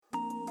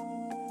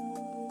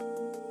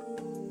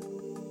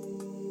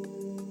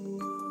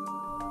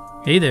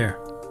Hey there,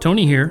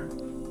 Tony here.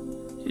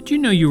 Did you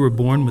know you were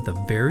born with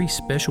a very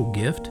special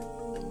gift?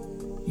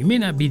 You may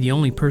not be the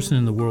only person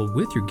in the world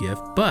with your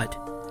gift, but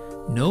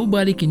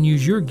nobody can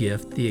use your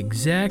gift the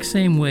exact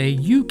same way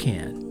you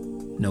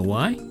can. Know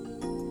why?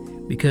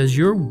 Because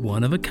you're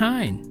one of a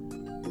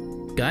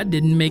kind. God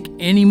didn't make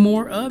any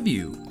more of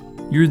you.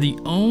 You're the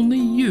only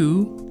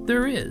you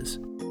there is.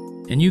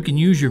 And you can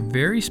use your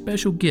very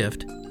special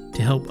gift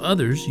to help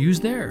others use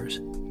theirs.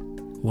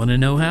 Want to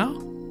know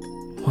how?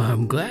 Well,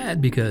 I'm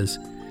glad, because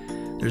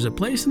there's a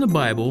place in the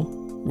Bible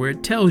where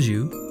it tells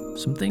you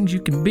some things you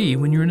can be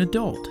when you're an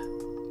adult.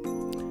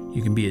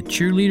 You can be a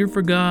cheerleader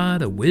for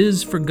God, a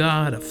whiz for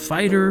God, a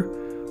fighter,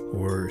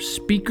 or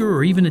speaker,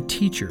 or even a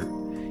teacher.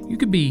 You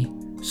could be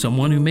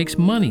someone who makes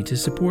money to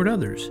support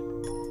others.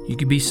 You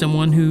could be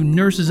someone who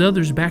nurses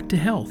others back to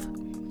health,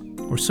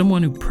 or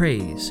someone who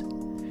prays.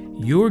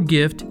 Your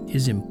gift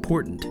is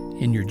important,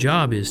 and your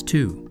job is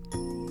too.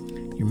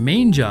 Your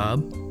main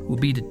job will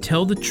be to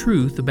tell the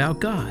truth about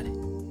God.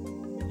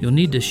 You'll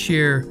need to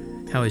share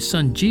how His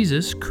Son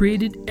Jesus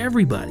created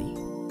everybody,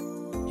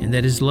 and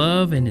that His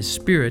love and His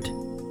Spirit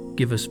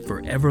give us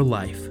forever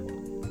life.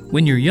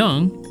 When you're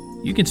young,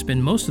 you can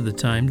spend most of the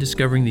time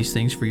discovering these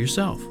things for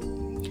yourself.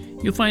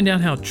 You'll find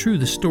out how true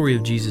the story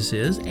of Jesus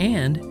is,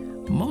 and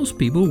most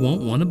people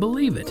won't want to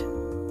believe it.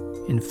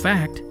 In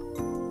fact,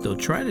 they'll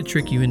try to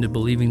trick you into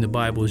believing the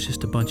Bible is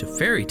just a bunch of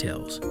fairy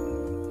tales.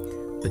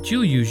 But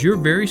you'll use your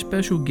very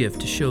special gift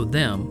to show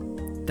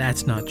them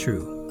that's not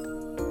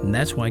true. And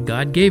that's why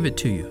God gave it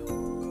to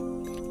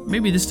you.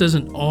 Maybe this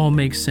doesn't all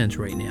make sense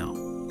right now,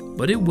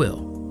 but it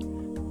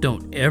will.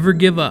 Don't ever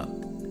give up,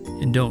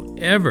 and don't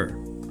ever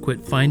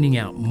quit finding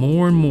out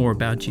more and more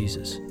about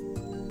Jesus.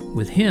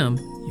 With Him,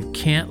 you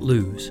can't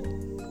lose.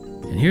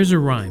 And here's a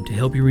rhyme to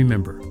help you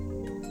remember.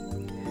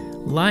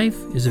 Life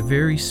is a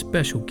very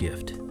special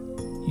gift.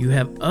 You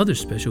have other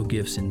special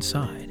gifts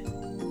inside.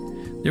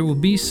 There will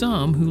be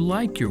some who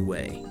like your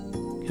way.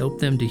 Help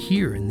them to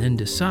hear and then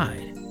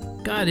decide.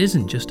 God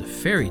isn't just a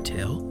fairy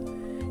tale.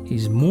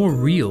 He's more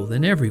real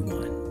than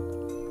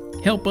everyone.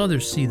 Help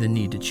others see the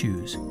need to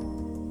choose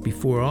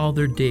before all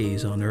their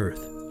days on earth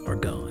are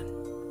gone.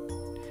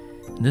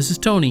 And this is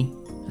Tony.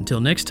 Until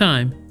next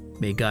time,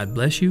 may God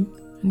bless you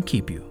and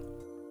keep you.